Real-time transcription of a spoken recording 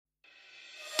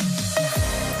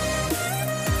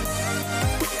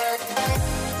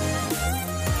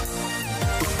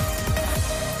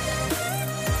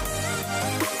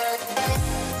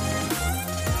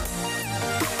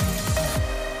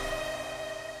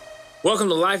Welcome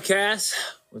to Lifecast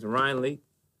with Ryan Lee.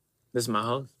 This is my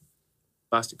host,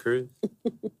 Basti Cruz.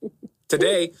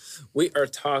 Today, we are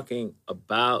talking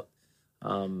about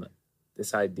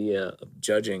this idea of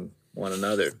judging one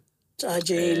another.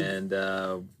 Judging. And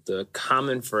the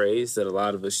common phrase that a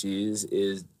lot of us use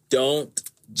is, don't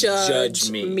judge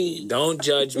me. Don't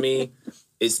judge me.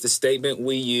 It's the statement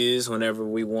we use whenever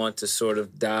we want to sort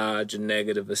of dodge a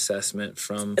negative assessment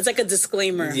from... It's like a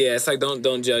disclaimer. Yeah, it's like,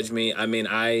 don't judge me. I mean,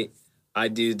 I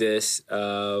do this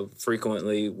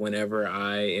frequently whenever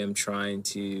I am trying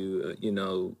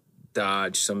to,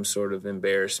 dodge some sort of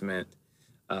embarrassment.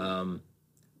 I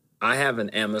have an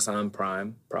Amazon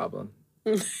Prime problem.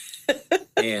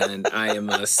 And I am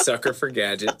a sucker for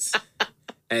gadgets.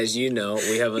 As you know,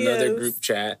 we have another group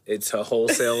chat. It's a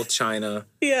wholesale China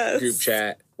group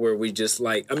chat where we just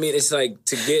it's like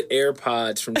to get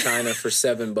AirPods from China for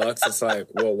 $7. It's like,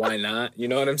 well, why not? You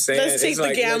know what I'm saying? Let's take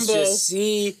the gamble. Let's just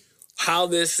see how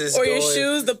this is or going. Your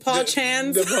shoes, the Paul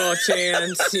Chans. The Paul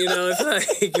Chans, it's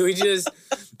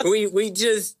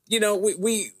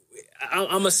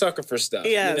like I'm a sucker for stuff,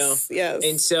 Yes.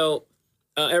 And so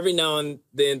every now and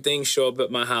then things show up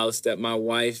at my house that my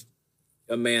wife,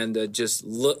 Amanda, just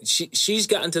she's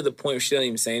gotten to the point where she doesn't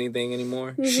even say anything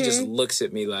anymore. Mm-hmm. She just looks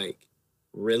at me like,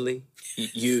 really?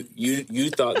 You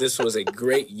thought this was a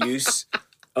great use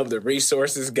of the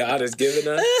resources God has given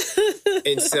us?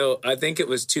 And so I think it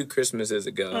was 2 Christmases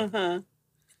ago,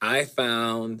 I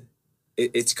found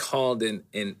it's called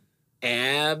an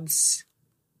abs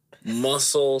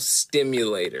muscle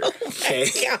stimulator. Okay,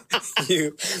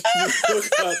 you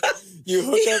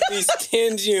hook up these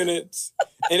TENS units,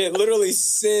 and it literally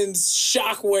sends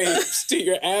shock waves to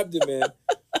your abdomen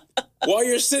while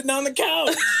you're sitting on the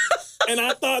couch. And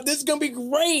I thought, this is gonna be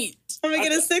great. I'm gonna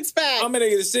get a 6-pack. I'm gonna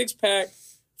get a 6-pack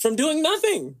from doing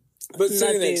nothing but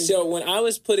sitting there. So when I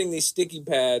was putting these sticky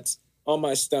pads on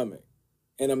my stomach,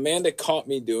 and Amanda caught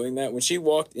me doing that, when she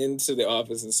walked into the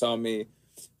office and saw me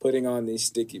putting on these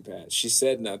sticky pads, she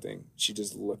said nothing. She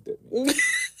just looked at me.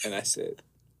 And I said,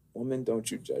 woman,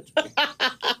 don't you judge me.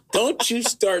 Don't you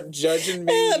start judging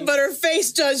me. But her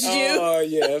face judged you. Oh,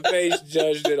 yeah. Her face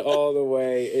judged it all the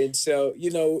way. And so,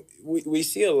 we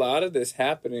see a lot of this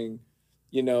happening,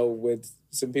 with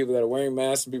some people that are wearing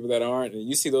masks and people that aren't. And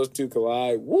you see those two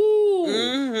collide. Woo!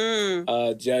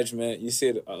 Mm-hmm. Judgment. You see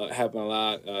it happen a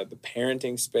lot. The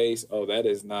parenting space. Oh, that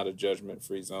is not a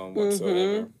judgment-free zone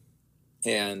whatsoever. Mm-hmm.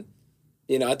 And,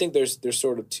 I think there's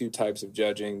sort of 2 types of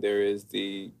judging. There's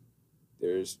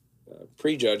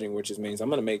prejudging, which means I'm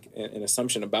going to make an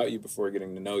assumption about you before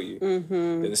getting to know you. Mm-hmm.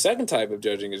 And the second type of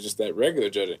judging is just that regular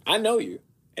judging. I know you,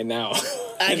 and now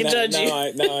I can judge you.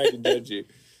 Now I can judge you.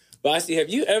 Basti, have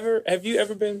you ever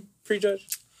been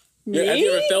prejudged? Me? Have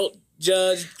you ever felt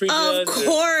judged, prejudged? Of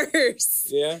course.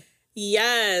 Yeah.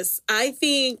 Yes, I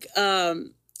think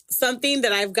something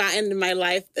that I've gotten in my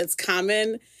life that's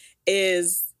common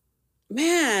is,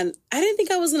 man, I didn't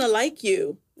think I was going to like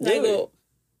you. And really? I go,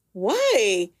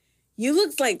 why? You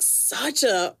looked like such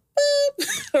a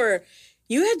boop, or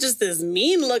you had just this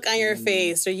mean look on your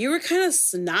face, or you were kind of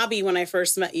snobby when I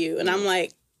first met you. And I'm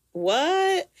like,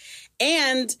 what?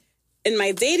 And in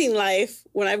my dating life,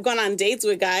 when I've gone on dates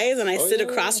with guys and I sit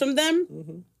across from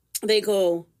them, they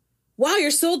go, wow,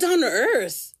 you're so down to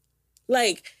earth.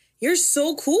 Like, you're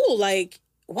so cool. Like,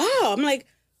 wow. I'm like,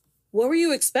 what were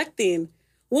you expecting?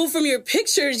 Well, from your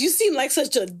pictures, you seem like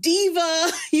such a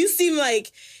diva. You seem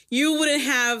like you wouldn't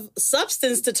have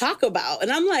substance to talk about.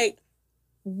 And I'm like,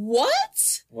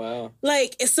 what? Wow.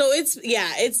 Like, so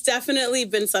it's definitely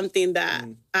been something that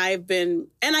I've been,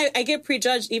 and I get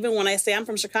prejudged even when I say I'm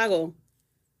from Chicago.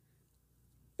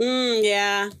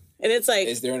 Yeah. And it's like,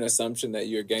 is there an assumption that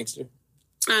you're a gangster?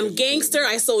 I'm gangster.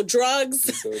 I sold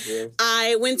drugs.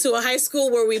 I went to a high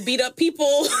school where we beat up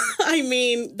people. I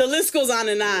mean, the list goes on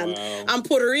and on. Wow. I'm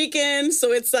Puerto Rican,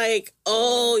 so it's like,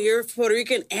 oh, you're Puerto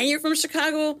Rican and you're from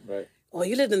Chicago? Right. Oh,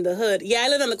 you lived in the hood. Yeah, I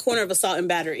lived on the corner of Assault and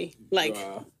Battery. Like,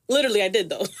 literally, I did,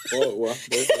 though. Oh, well,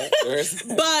 there's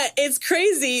that. But it's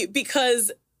crazy because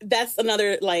that's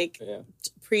another,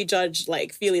 prejudged,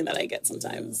 feeling that I get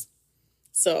sometimes.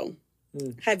 Yeah. So,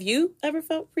 have you ever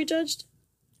felt prejudged?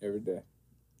 Every day.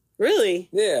 Really?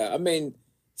 Yeah, I mean,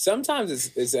 sometimes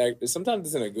it's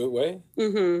in a good way.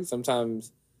 Mm-hmm.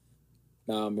 Sometimes,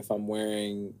 if I'm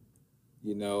wearing,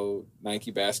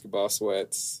 Nike basketball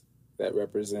sweats that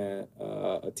represent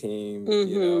a team,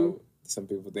 some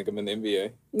people think I'm in the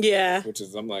NBA. Yeah. Which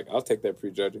is, I'm like, I'll take that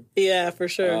prejudging. Yeah, for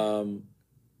sure.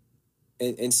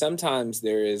 And sometimes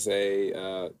there is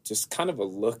a just kind of a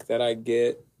look that I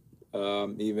get,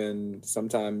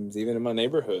 sometimes even in my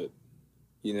neighborhood,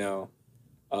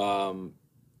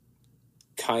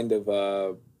 kind of,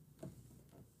 well,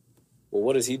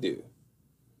 what does he do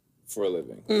for a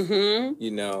living? Mm-hmm.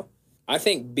 You know, I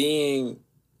think being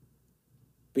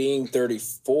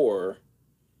 34,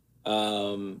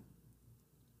 you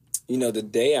know, the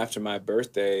day after my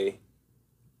birthday,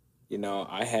 you know,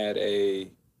 I had to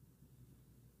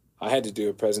do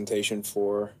a presentation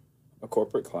for a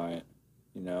corporate client,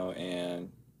 you know,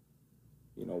 and,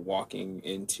 you know, walking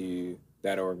into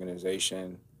that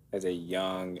organization as a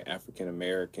young African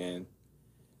American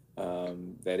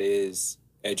that is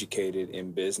educated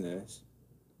in business,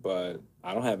 but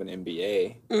I don't have an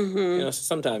MBA. Mm-hmm. You know, so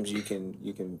sometimes you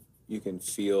can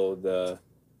feel the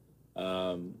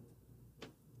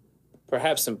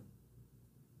perhaps some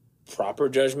proper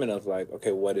judgment of like,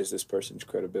 okay, what is this person's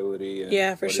credibility, and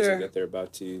yeah, for what sure. is it that they're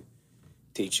about to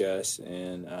teach us,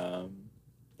 and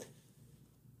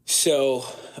so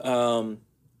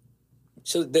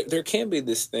there can be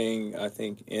this thing, I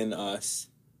think, in us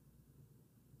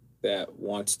that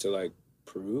wants to like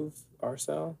prove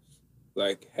ourselves,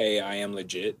 like, hey, I am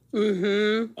legit.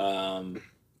 Mm-hmm.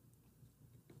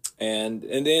 And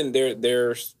then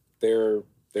there's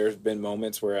been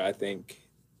moments where I think,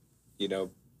 you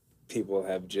know, people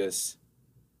have just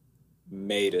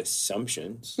made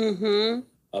assumptions Mm-hmm.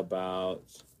 about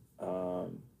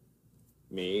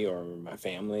me or my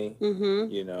family,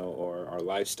 Mm-hmm. you know, or our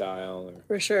lifestyle, or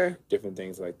For sure. different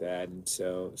things like that. And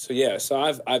so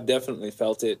I've definitely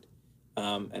felt it,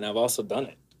 and I've also done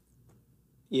it.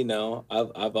 You know,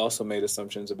 I've also made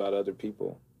assumptions about other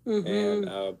people, Mm-hmm.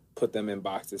 and put them in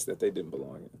boxes that they didn't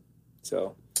belong in.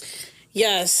 So,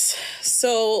 yes.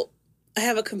 So I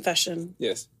have a confession.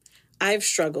 yes. I've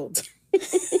struggled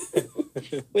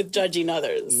with judging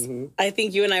others. Mm-hmm. I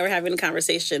think you and I were having a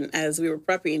conversation as we were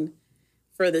prepping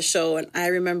for the show, and I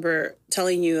remember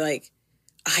telling you, like,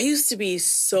 I used to be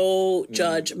so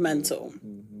judgmental.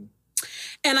 Mm-hmm.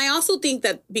 And I also think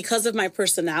that because of my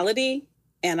personality,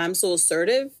 and I'm so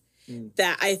assertive,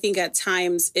 that I think at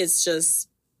times it's just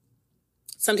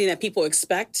something that people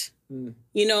expect.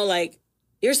 You know, like,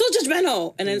 you're so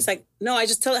judgmental. And then it's like, no, I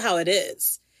just tell it how it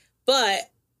is. But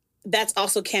that's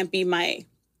also can't be my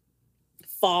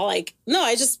fall. Like, no,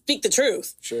 I just speak the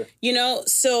truth. Sure. You know,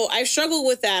 so I struggle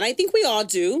with that. I think we all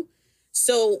do.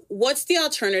 So what's the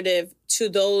alternative to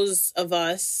those of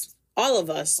us, all of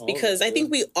us? Because I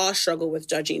think we all struggle with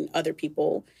judging other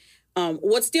people.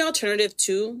 What's the alternative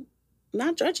to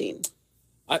not judging?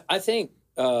 I think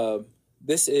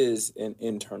this is an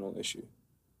internal issue.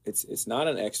 It's not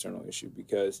an external issue,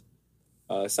 because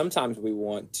sometimes we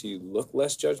want to look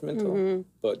less judgmental,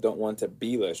 but don't want to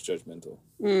be less judgmental.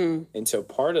 And so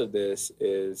part of this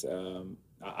is,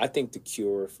 I think the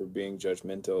cure for being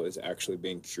judgmental is actually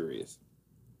being curious.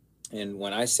 And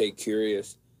when I say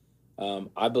curious,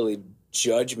 I believe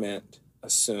judgment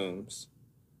assumes,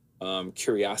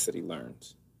 curiosity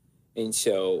learns. And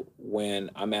so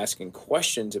when I'm asking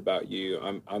questions about you,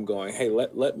 I'm going, hey,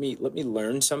 let me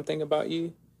learn something about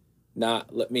you,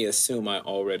 not let me assume I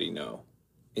already know.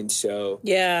 And so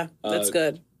yeah, that's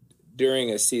good.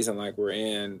 During a season like we're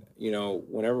in, you know,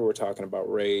 whenever we're talking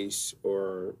about race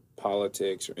or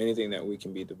politics or anything that we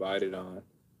can be divided on,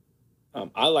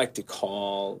 I like to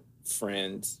call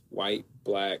friends, white,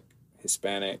 black,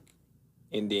 Hispanic,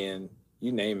 Indian,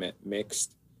 you name it,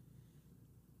 mixed.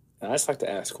 And I just like to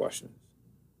ask questions.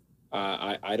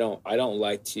 I don't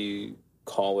like to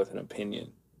call with an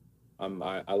opinion.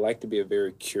 I like to be a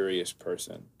very curious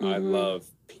person. I love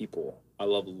people. I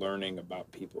love learning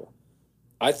about people.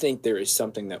 I think there is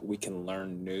something that we can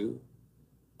learn new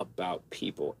about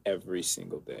people every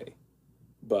single day.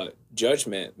 But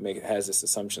judgment has this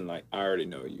assumption like, I already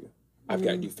know you. I've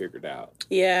got you figured out.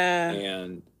 Yeah.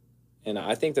 And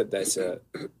I think that's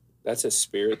a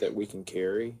spirit that we can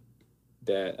carry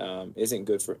that isn't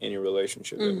good for any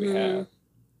relationship that we have.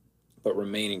 But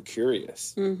remaining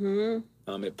curious,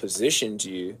 it positions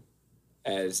you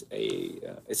as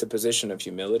it's a position of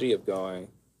humility, of going,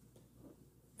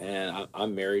 and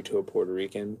I'm married to a Puerto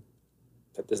Rican.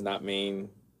 That does not mean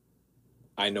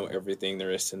I know everything there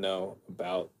is to know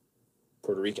about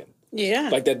Puerto Rican. Yeah.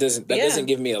 Like that doesn't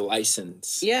give me a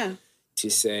license. Yeah. To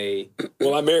say,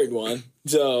 well, I married one,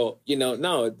 so you know,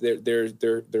 no, there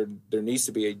needs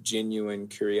to be a genuine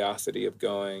curiosity of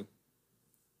going.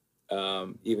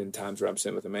 Even times where I'm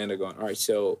sitting with Amanda, going, all right,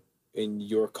 so in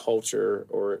your culture,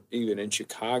 or even in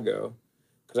Chicago,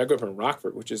 because I grew up in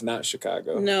Rockford, which is not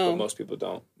Chicago. No, but most people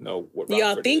don't know what Rockford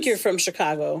y'all think is. You're from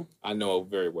Chicago. I know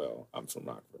very well. I'm from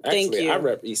Rockford. Thank Actually, you. I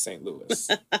rep East St. Louis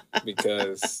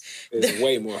because it's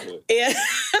way more hood. Yeah.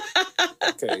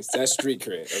 Okay, so that's street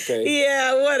cred. Okay.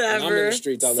 Yeah, whatever. When I'm in the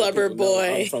streets, I let Suburb people know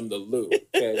boy. I'm from the Loop.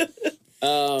 Okay.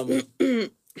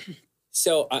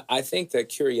 So I think that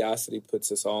curiosity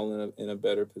puts us all in a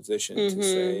better position to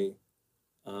say,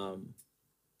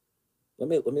 let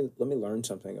me learn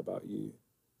something about you.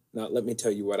 Not let me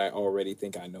tell you what I already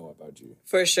think I know about you.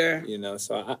 For sure. You know,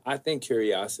 so I think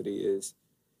curiosity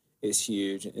is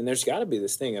huge. And there's got to be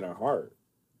this thing in our heart.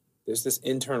 There's this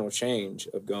internal change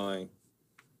of going,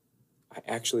 I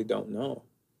actually don't know.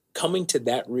 Coming to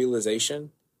that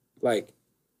realization, like,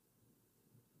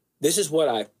 this is what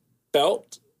I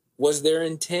felt was their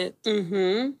intent.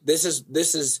 This is,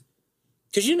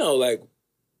 because, you know, like,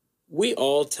 we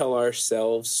all tell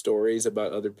ourselves stories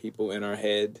about other people in our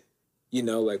head. You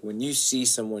know, like when you see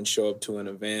someone show up to an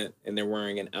event and they're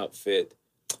wearing an outfit,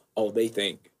 they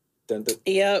think.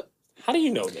 Yep. How do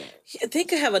you know that? They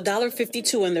could have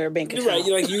 $1.52 in their bank account. Right.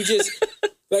 Like you just,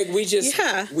 like we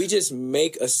just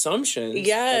make assumptions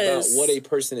about what a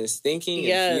person is thinking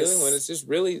and feeling when it's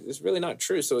really not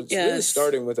true. So it's really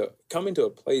starting with coming to a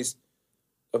place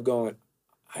of going,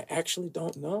 I actually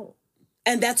don't know.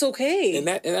 And that's okay. And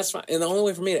that's fine. And the only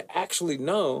way for me to actually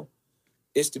know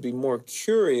is to be more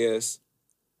curious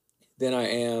than I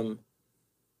am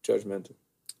judgmental.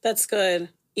 That's good.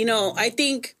 You know, I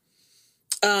think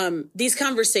these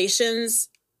conversations,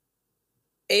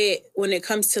 when it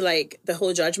comes to like the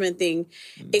whole judgment thing,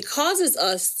 it causes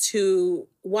us to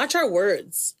watch our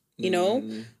words, you know?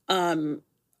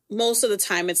 Most of the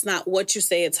time it's not what you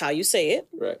say, it's how you say it.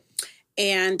 Right.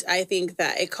 And I think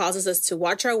that it causes us to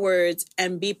watch our words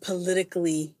and be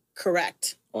politically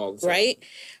correct. All the time. Right?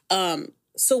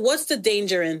 So what's the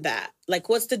danger in that? Like,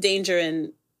 what's the danger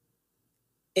in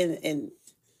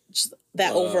just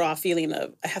that overall feeling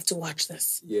of, I have to watch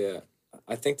this? Yeah.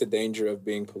 I think the danger of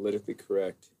being politically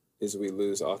correct is we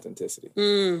lose authenticity.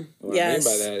 What I mean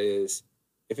by that is,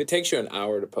 if it takes you an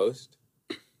hour to post,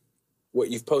 what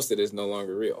you've posted is no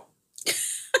longer real.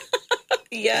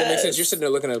 Yes. Does that make sense? You're sitting there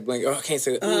looking at a blank, I can't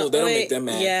say that. That'll make them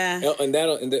mad. Yeah.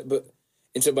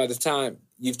 And so by the time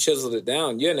you've chiseled it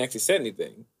down, you haven't actually said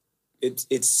anything.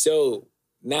 It's so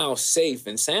now safe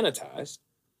and sanitized.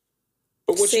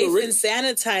 But what safe and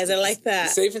sanitized, I like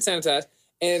that. Safe and sanitized.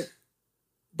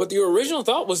 But your original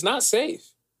thought was not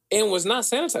safe and was not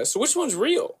sanitized. So which one's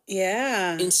real?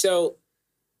 Yeah. And so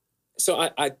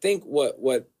I think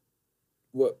what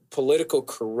political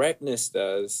correctness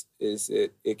does is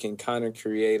it can kind of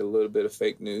create a little bit of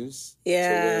fake news.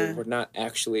 Yeah. So we're not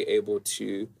actually able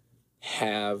to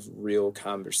have real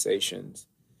conversations.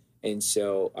 And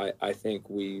so I think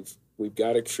we've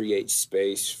got to create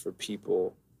space for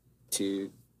people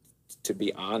to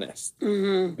be honest,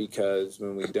 because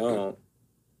when we don't,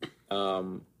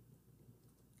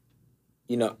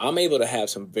 you know, I'm able to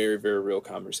have some very, very real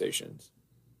conversations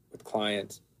with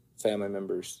clients, family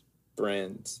members,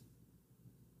 friends,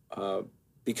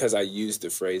 because I use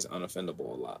the phrase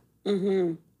unoffendable a lot.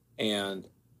 And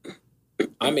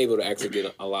I'm able to actually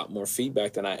get a lot more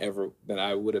feedback than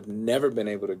I would have never been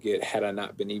able to get had I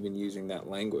not been even using that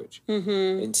language.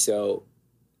 And so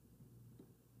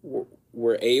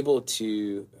we're able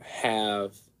to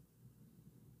have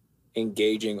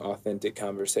engaging, authentic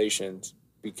conversations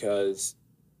because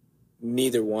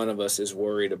neither one of us is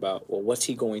worried about, well, what's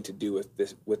he going to do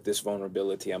with this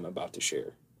vulnerability I'm about to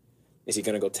share? Is he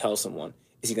going to go tell someone?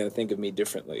 Is he going to think of me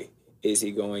differently? Is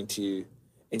he going to...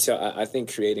 And so I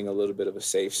think creating a little bit of a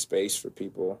safe space for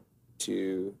people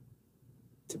to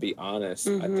be honest,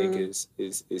 I think is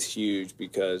huge,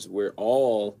 because we're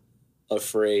all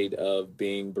afraid of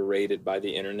being berated by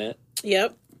the internet.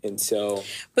 Yep. And so...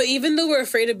 But even though we're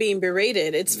afraid of being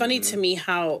berated, it's funny to me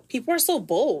how people are so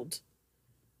bold.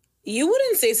 You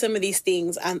wouldn't say some of these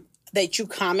things that you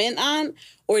comment on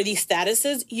or these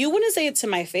statuses. You wouldn't say it to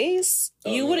my face.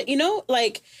 You wouldn't, you know,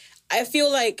 like, I feel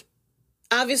like,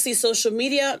 obviously, social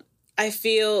media, I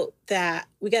feel that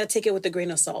we got to take it with a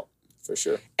grain of salt. For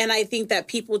sure. And I think that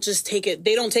people just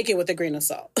they don't take it with a grain of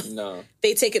salt. No.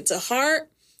 They take it to heart.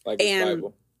 Like it's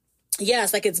Bible.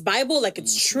 Yes, like it's Bible, like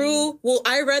it's true. Well,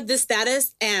 I read this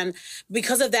status, and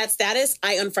because of that status,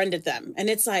 I unfriended them. And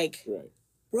it's like,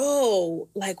 bro,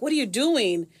 like, what are you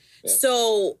doing? Yeah.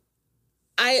 So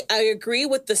I agree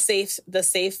with the safe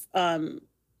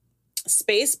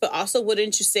space, but also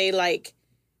wouldn't you say, like,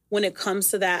 when it comes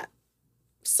to that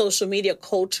social media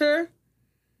culture,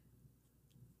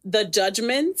 the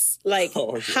judgments, like,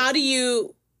 how do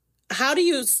you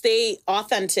stay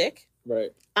authentic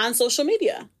on social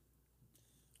media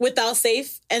without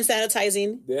safe and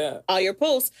sanitizing all your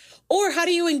posts? Or how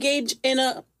do you engage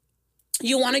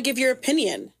you want to give your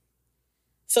opinion?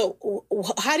 So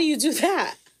how do you do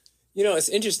that? You know, it's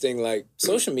interesting. Like,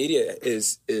 social media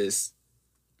is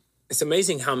it's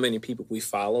amazing how many people we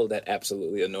follow that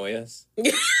absolutely annoy us. And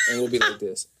we'll be like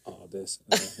this, oh, this.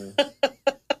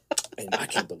 And I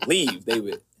can't believe they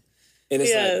would. And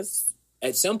it's like,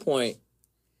 at some point,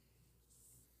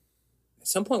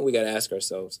 we got to ask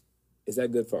ourselves, is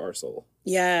that good for our soul?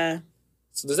 Yeah.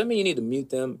 So does that mean you need to mute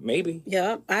them? Maybe.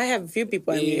 Yeah. I have a few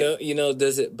people I mute.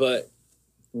 Does it? But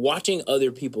watching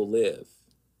other people live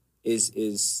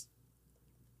is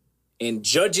and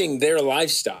judging their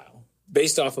lifestyle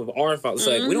based off of our follow. It's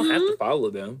like, we don't have to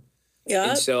follow them. Yeah.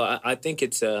 And so I think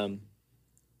it's, and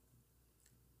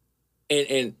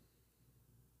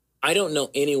I don't know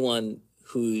anyone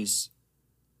whose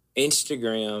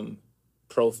Instagram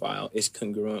profile is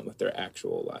congruent with their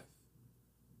actual life.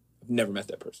 I've never met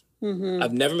that person. Mm-hmm.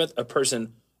 I've never met a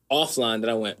person offline that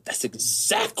I went, that's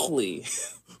exactly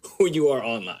who you are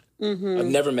online. Mm-hmm. I've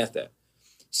never met that.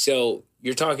 So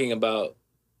you're talking about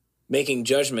making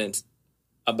judgments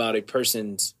about a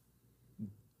person's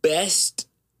best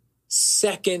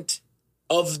second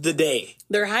of the day.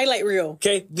 Their highlight reel.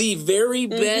 Okay? The very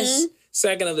best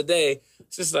second of the day.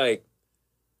 It's just like,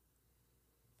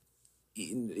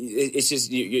 it's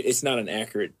just, it's not an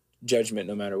accurate judgment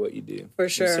no matter what you do. For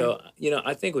sure. And so,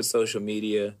 I think with social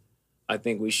media, I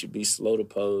think we should be slow to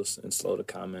post and slow to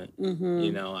comment.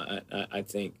 Mm-hmm. I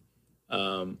think,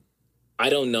 I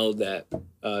don't know that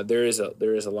there is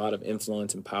a lot of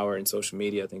influence and power in social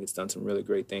media. I think it's done some really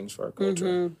great things for our culture.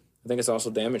 Mm-hmm. I think it's also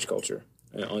damaged culture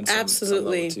on some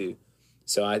level too.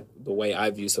 So the way I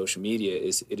view social media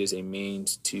is it is a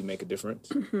means to make a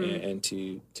difference and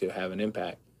to have an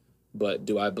impact. But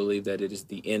do I believe that it is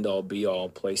the end-all, be-all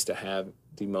place to have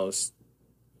the most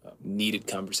needed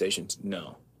conversations?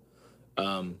 No.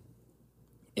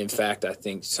 In fact, I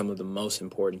think some of the most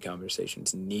important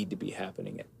conversations need to be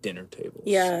happening at dinner tables.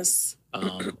 Yes.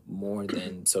 More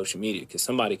than social media. Because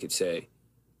somebody could say,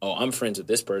 oh, I'm friends with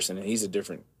this person, and he's a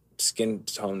different skin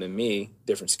tone than me,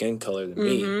 different skin color than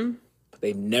me. But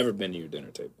they've never been to your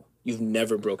dinner table. You've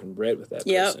never broken bread with that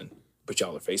person. But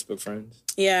y'all are Facebook friends.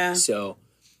 Yeah. So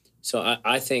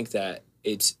I think that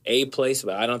it's a place,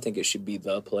 but I don't think it should be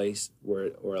the place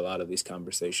where a lot of these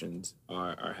conversations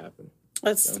are happening.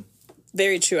 That's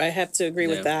very true. I have to agree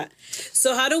with that.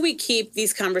 So how do we keep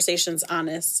these conversations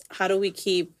honest? How do we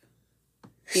keep,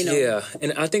 Yeah,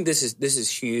 and I think this is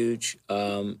huge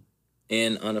and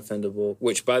Unoffendable,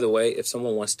 which, by the way, if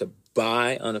someone wants to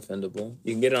buy Unoffendable,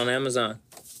 you can get it on Amazon.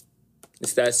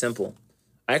 It's that simple.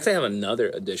 I actually have another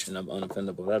edition of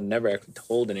Unoffendable that I've never actually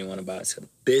told anyone about. It's a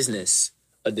business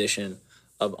edition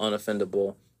of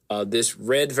Unoffendable. This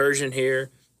red version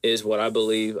here is what I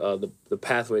believe the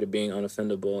pathway to being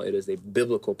unoffendable. It is a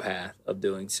biblical path of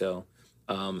doing so,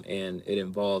 and it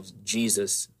involves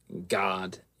Jesus,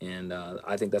 God, and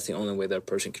I think that's the only way that a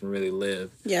person can really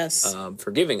live. Yes,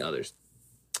 forgiving others.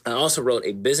 I also wrote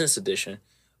a business edition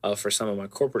for some of my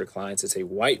corporate clients. It's a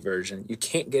white version. You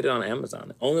can't get it on Amazon.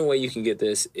 The only way you can get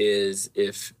this is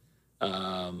if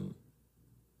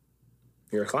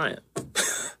you're a client.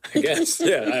 I guess.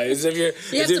 Yeah. As if you're,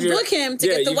 you have to book him to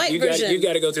get the white version. You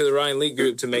got to go through the Ryan Leak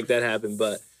group to make that happen.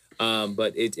 But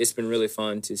it's been really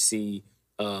fun to see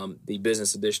the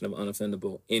business edition of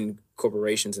Unoffendable in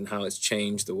corporations and how it's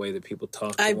changed the way that people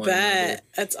talk to one another.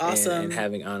 That's awesome. And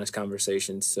having honest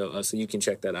conversations. So you can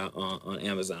check that out on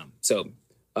Amazon. So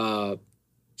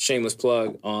shameless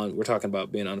plug we're talking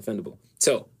about being unoffendable.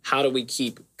 So how do we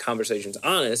keep conversations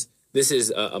honest? This is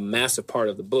a massive part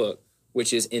of the book,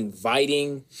 which is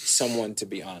inviting someone to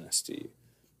be honest to you.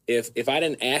 If I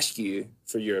didn't ask you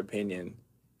for your opinion,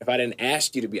 if I didn't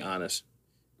ask you to be honest,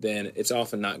 then it's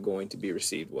often not going to be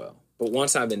received well. But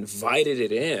once I've invited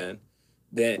it in,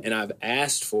 and I've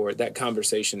asked for it, that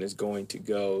conversation is going to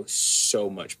go so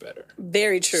much better.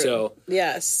 Very true. So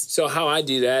yes. So how I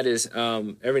do that is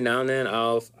every now and then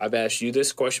I've asked you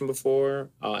this question before.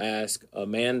 I'll ask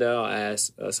Amanda. I'll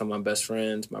ask some of my best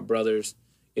friends, my brothers.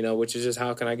 Which is just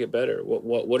how can I get better?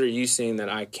 What are you seeing that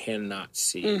I cannot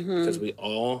see? Because we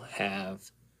all have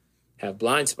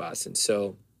blind spots, and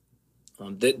so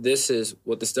this is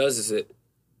what this does is it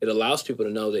allows people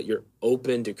to know that you're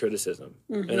open to criticism.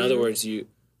 In other words,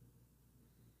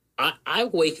 I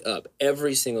wake up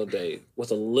every single day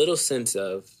with a little sense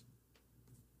of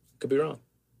could be wrong.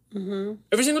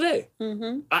 Every single day.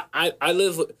 I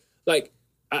live like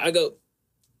I go.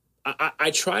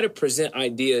 I try to present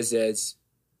ideas as,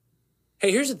 hey,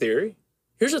 here's a theory,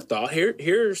 here's a thought,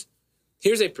 here's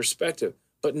a perspective,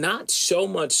 but not so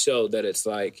much so that it's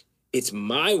like it's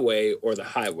my way or the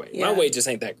highway. Yeah. My way just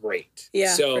ain't that great.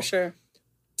 Yeah, for sure.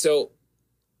 So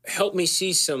help me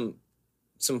see some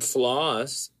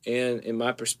flaws in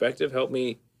my perspective. Help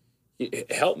me.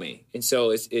 And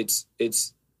so it's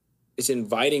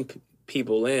inviting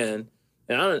people in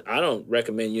And I don't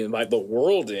recommend you invite the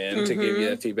world in to give you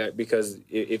that feedback, because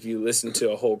if you listen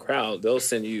to a whole crowd, they'll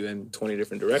send you in 20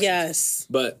 different directions. Yes.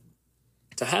 But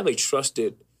to have a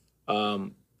trusted,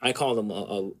 I call them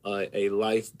a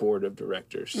life board of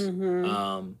directors.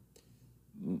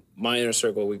 My inner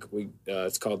circle, we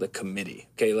it's called the committee.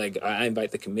 Okay, like I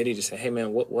invite the committee to say, hey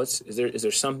man, is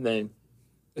there something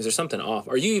off?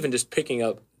 Are you even just picking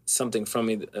up something from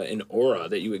me, an aura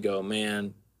that you would go,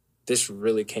 man, this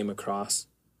really came across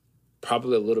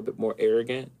probably a little bit more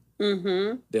arrogant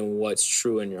than what's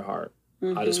true in your heart.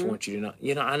 I just want you to know,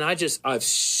 and I've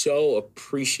so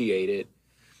appreciated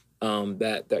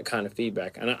that kind of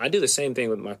feedback. And I do the same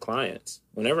thing with my clients.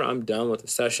 Whenever I'm done with a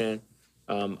session,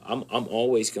 I'm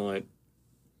always going,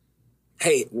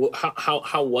 hey,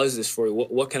 how was this for you?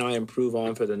 What can I improve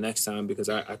on for the next time? Because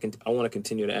I want to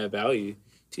continue to add value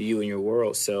to you and your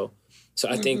world. So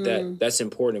I think that's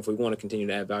important if we want to continue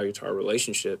to add value to our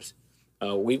relationships.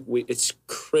 It's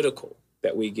critical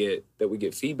that we get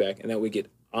feedback and that we get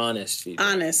honest feedback.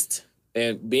 Honest.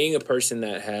 And being a person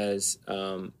that has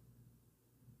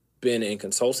been in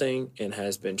consulting and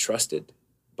has been trusted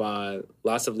by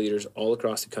lots of leaders all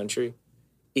across the country,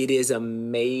 it is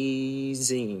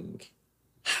amazing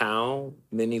how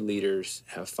many leaders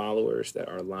have followers that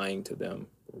are lying to them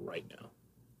right now.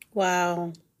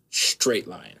 Wow. Straight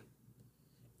lying.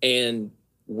 And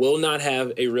will not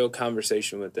have a real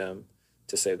conversation with them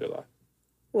to save their life.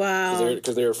 Wow.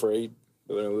 Because they're afraid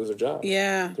that they're going to lose their job.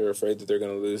 Yeah. They're afraid that they're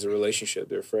going to lose a relationship.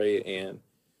 They're afraid, and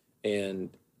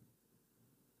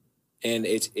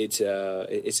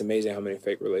it's amazing how many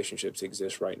fake relationships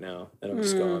exist right now. And I'm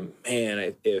just going,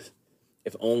 man, if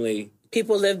only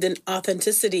people lived in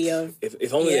authenticity of,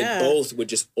 if only they both would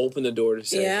just open the door to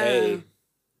say, hey,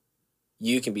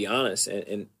 you can be honest.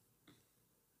 And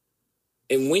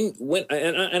when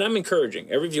I'm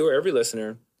encouraging every viewer, every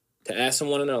listener to ask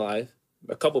someone in their life,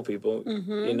 a couple people,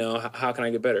 how can I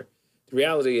get better? The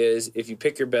reality is, if you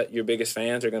pick your biggest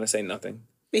fans, they're going to say nothing.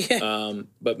 Yeah.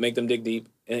 But make them dig deep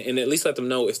and at least let them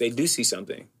know if they do see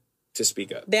something to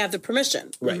speak up. They have the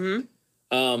permission. Right.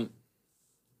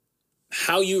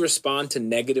 How you respond to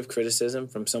negative criticism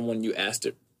from someone you asked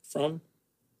it from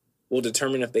will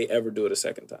determine if they ever do it a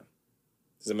second time.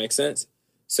 Does it make sense?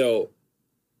 So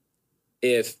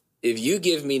if you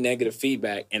give me negative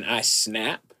feedback and I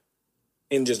snap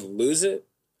and just lose it,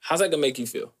 how's that gonna make you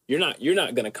feel? You're not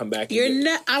gonna come back.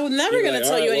 I was never gonna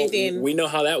tell you anything. We know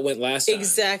how that went last time.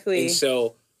 Exactly. And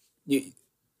so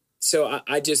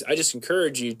I just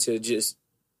encourage you to just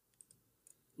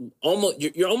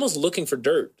you're almost looking for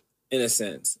dirt in a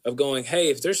sense of going, hey,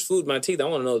 if there's food in my teeth, I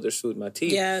want to know if there's food in my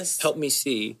teeth. Yes. Help me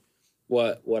see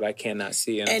what I cannot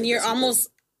see. And you're almost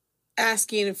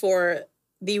asking for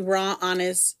the raw,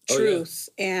 honest truth.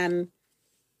 Oh, yeah. And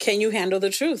can you handle the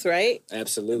truth, right?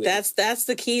 Absolutely. That's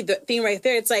the key thing right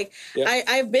there. It's like,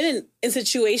 I've been in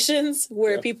situations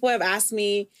where people have asked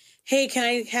me, hey, can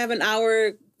I have an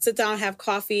hour, sit down, have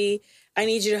coffee? I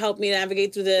need you to help me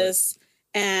navigate through this.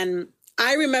 Right. And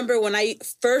I remember when I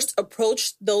first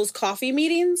approached those coffee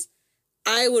meetings,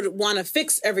 I would want to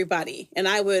fix everybody. And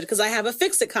because I have a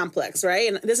fix-it complex,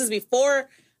 right? And this is before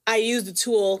I used the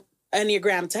tool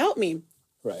Enneagram to help me.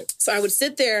 Right. So I would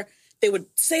sit there, they would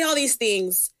say all these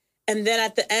things, and then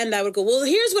at the end I would go, well,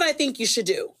 here's what I think you should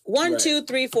do. 1, 2,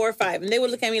 3, 4, 5. And they would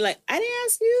look at me like, I didn't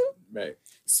ask you. Right.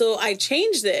 So I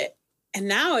changed it. And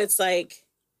now it's like,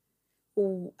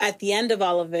 at the end of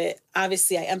all of it,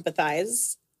 obviously I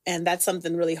empathize. And that's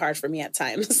something really hard for me at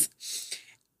times.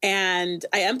 And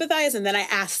I empathize, and then I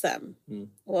ask them,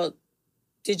 well,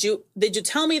 did you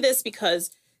tell me this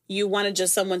because you wanted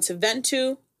just someone to vent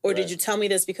to? Or did you tell me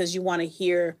this because you want to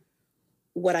hear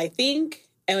what I think?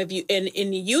 And if you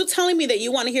and you telling me that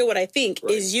you want to hear what I think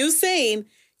is you saying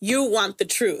you want the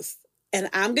truth. And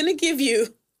I'm going to give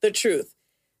you the truth.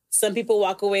 Some people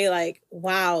walk away like,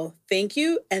 wow, thank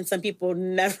you. And some people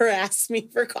never ask me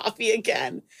for coffee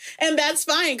again. And that's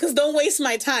fine, because don't waste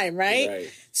my time, right?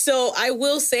 So I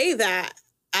will say that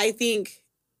I think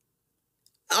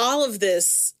all of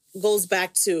this goes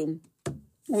back to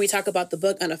when we talk about the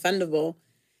book Unoffendable.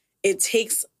 It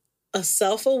takes a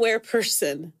self-aware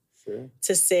person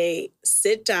to say,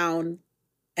 sit down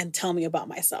and tell me about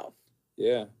myself.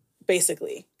 Yeah.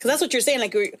 Basically. Because that's what you're saying.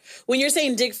 Like, when you're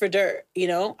saying dig for dirt,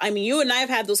 I mean, you and I have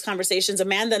had those conversations.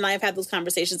 Amanda and I have had those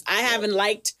conversations. I haven't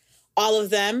liked all of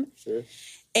them. Sure.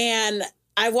 And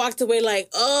I walked away like,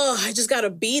 oh, I just got a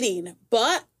beating.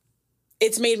 But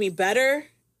it's made me better.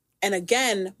 And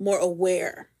again, more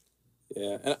aware.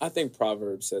 Yeah. And I think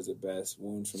Proverbs says it best.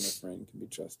 Wounds from a friend can be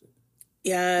trusted.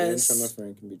 Yes. Wounds from a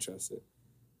friend can be trusted.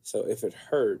 So if it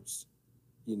hurts,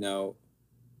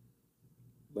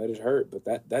 let it hurt.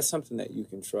 But that's something that you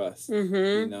can trust. Mm-hmm.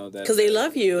 You know, that because they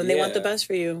love you and they want the best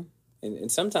for you.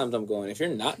 And sometimes I'm going, if you're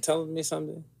not telling me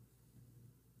something,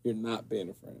 you're not being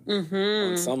a friend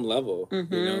on some level. You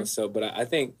know. So, but I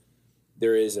think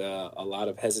there is a lot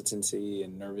of hesitancy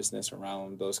and nervousness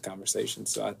around those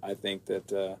conversations. So I think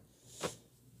that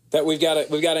we've got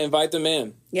to invite them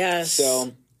in. Yes.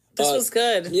 So this was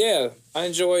good. Yeah, I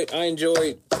enjoyed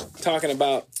talking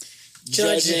about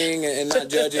judging and not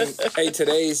judging. Hey,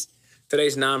 today's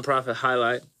nonprofit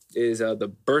highlight is the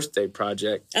Birthday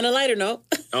Project. On a lighter note.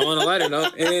 On a lighter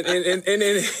note, and in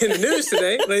the news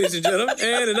today, ladies and gentlemen,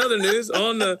 and in other news,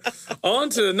 on to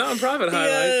nonprofit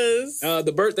highlights. Yes.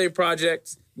 The Birthday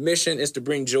Project's mission is to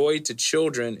bring joy to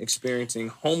children experiencing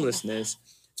homelessness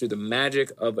through the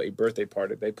magic of a birthday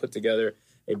party. They put together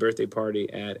a birthday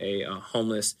party at a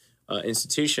homeless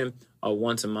institution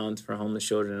once a month for homeless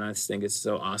children, and I just think it's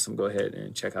so awesome. Go ahead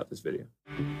and check out this video.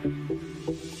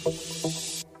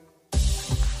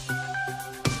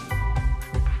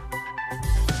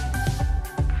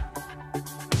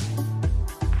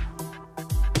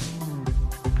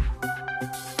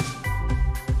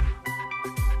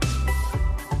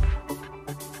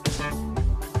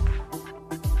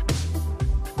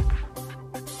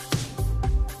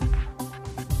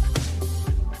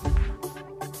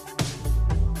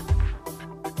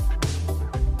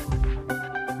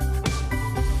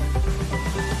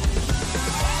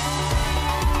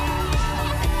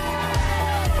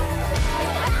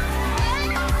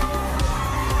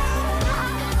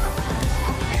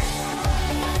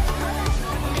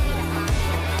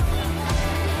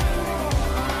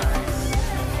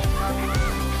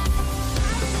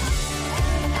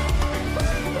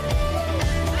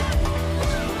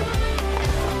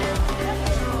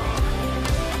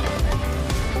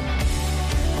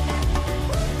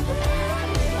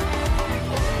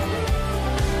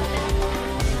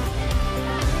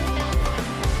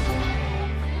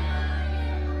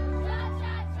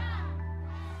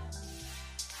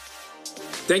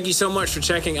 Thank you so much for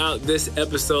checking out this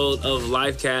episode of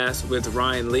Lifecast with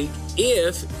Ryan Leak.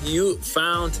 If you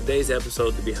found today's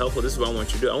episode to be helpful, this is what I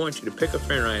want you to do. I want you to pick a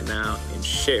friend right now and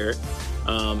share it.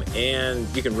 And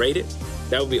you can rate it.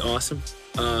 That would be awesome.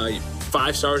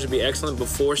 5 stars would be excellent, but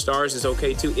 4 stars is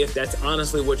okay too, if that's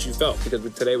honestly what you felt. Because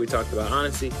today we talked about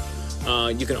honesty.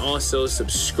 You can also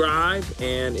subscribe,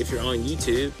 and if you're on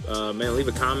YouTube, leave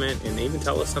a comment and even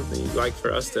tell us something you'd like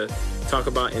for us to talk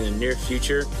about in the near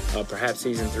future. Perhaps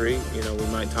season 3, we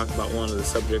might talk about one of the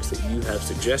subjects that you have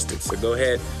suggested. So go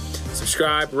ahead,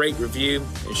 subscribe, rate, review,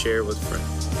 and share with a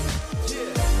friend.